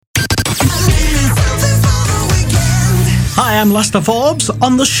Hi, I'm Lester Forbes.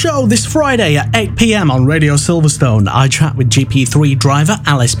 On the show this Friday at 8 p.m. on Radio Silverstone, I chat with GP3 driver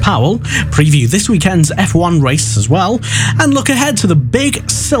Alice Powell, preview this weekend's F1 race as well, and look ahead to the big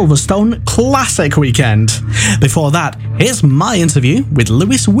Silverstone Classic weekend. Before that, here's my interview with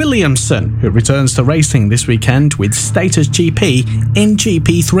Lewis Williamson, who returns to racing this weekend with Status GP in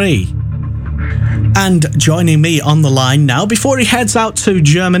GP3. And joining me on the line now, before he heads out to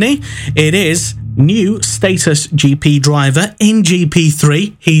Germany, it is new Status GP driver in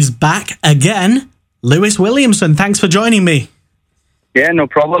GP3. He's back again. Lewis Williamson, thanks for joining me. Yeah, no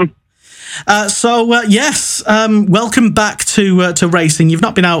problem. Yes, welcome back to racing. You've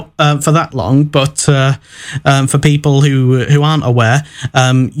not been out for that long, but for people who aren't aware,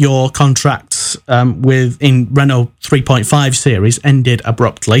 your contract in Renault 3.5 series ended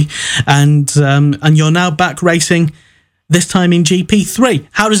abruptly, and you're now back racing, this time in GP3.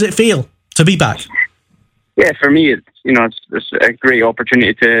 How does it feel to be back? Yeah, for me, it's a great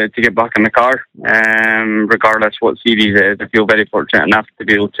opportunity to get back in the car, regardless what series it is. I feel very fortunate enough to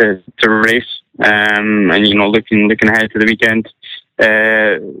be able to race, and looking ahead to the weekend.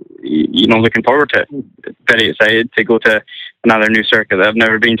 Looking forward to it. Very excited to go to another new circuit that I've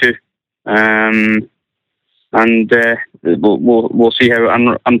never been to, and we'll see how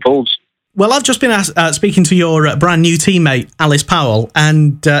it unfolds. Well, I've just been speaking to your brand new teammate, Alice Powell,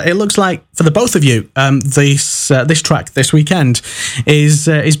 and it looks like for the both of you, this track this weekend is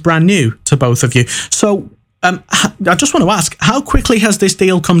brand new to both of you. So I just want to ask, how quickly has this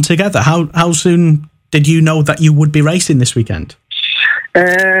deal come together? How soon did you know that you would be racing this weekend?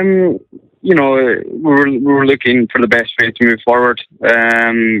 We were looking for the best way to move forward.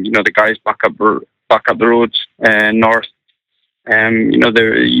 The guys back up the roads north.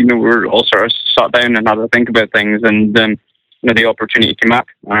 We're all sort of sat down and had to think about things, and the opportunity came up,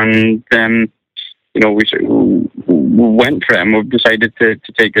 and we went for it, and we've decided to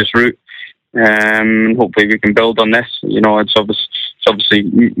take this route. Hopefully, we can build on this. It's obviously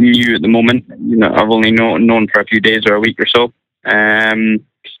new at the moment. I've only known for a few days or a week or so,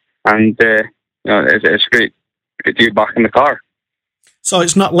 it's great to be back in the car. So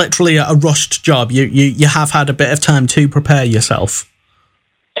it's not literally a rushed job. You have had a bit of time to prepare yourself.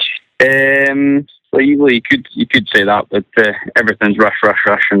 Well, you could say that, but everything's rush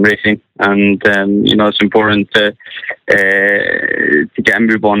in racing, and it's important to get a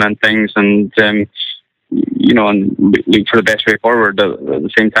move on and things, and and look for the best way forward at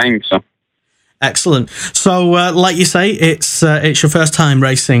the same time. So excellent. So, like you say, it's your first time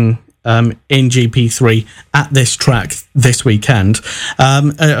racing in GP3 at this track this weekend.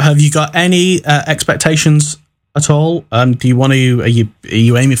 Have you got any expectations at all? Do you want to? Are you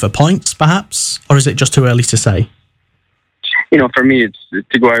aiming for points, perhaps, or is it just too early to say? For me, it's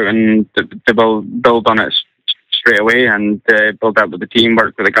to go out and to build on it straight away, and build out with the team,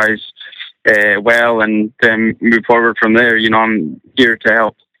 work with the guys well, and move forward from there. I'm here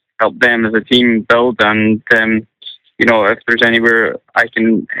to help them as a team build, and if there's anywhere I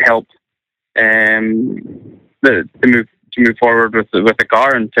can help to move forward with the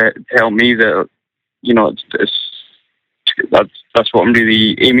car, and to help me, that that's what I'm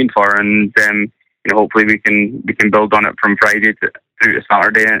really aiming for, and hopefully we can build on it from Friday through to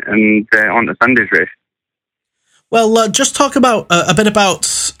Saturday and on to Sunday's race. Well, just talk about a bit about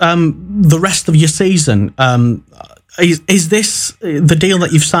the rest of your season. Is this the deal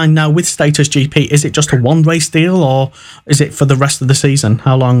that you've signed now with Status GP? Is it just a one-race deal, or is it for the rest of the season?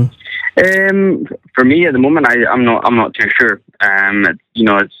 How long? For me, at the moment, I'm not too sure.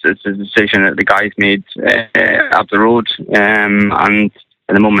 It's a decision that the guys made up the road, and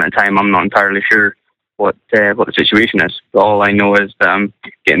at the moment in time, I'm not entirely sure what the situation is. But all I know is that I'm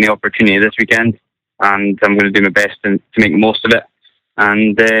getting the opportunity this weekend, and I'm going to do my best to make the most of it.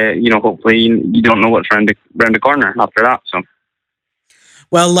 And hopefully you don't know what's around the corner after that. So,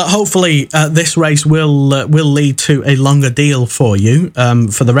 well, hopefully this race will lead to a longer deal for you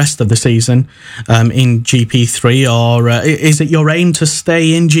for the rest of the season in GP3. Or is it your aim to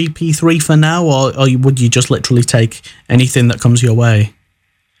stay in GP3 for now, or would you just literally take anything that comes your way?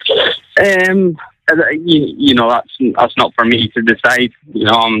 That's not for me to decide.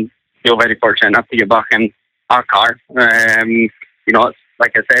 I feel very fortunate enough to get back in our car. It's,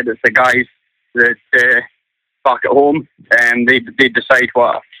 like I said, it's the guys that back at home, and they decide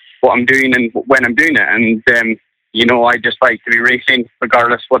what I'm doing and when I'm doing it. And I just like to be racing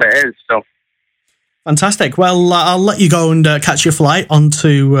regardless what it is. So Fantastic. Well, I'll let you go and catch your flight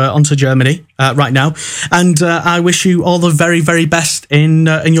onto Germany right now, and I wish you all the very, very best in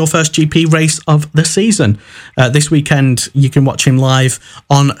your first GP race of the season. This weekend, you can watch him live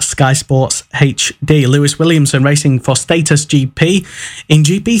on Sky Sports HD. Lewis Williamson racing for Status GP in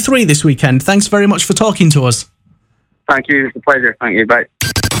GP3 this weekend. Thanks very much for talking to us. Thank you. It's a pleasure. Thank you. Bye.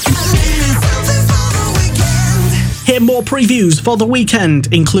 Hear more previews for the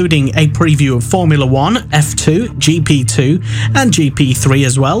weekend, including a preview of Formula 1, F2, GP2 and GP3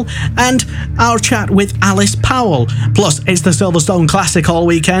 as well, and our chat with Alice Powell. Plus, it's the Silverstone Classic all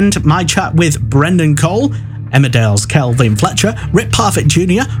weekend, my chat with Brendan Cole, Emmerdale's Kelvin Fletcher, Rip Parfitt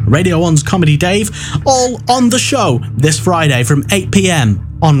Jr., Radio 1's Comedy Dave, all on the show this Friday from 8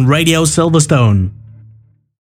 p.m. on Radio Silverstone.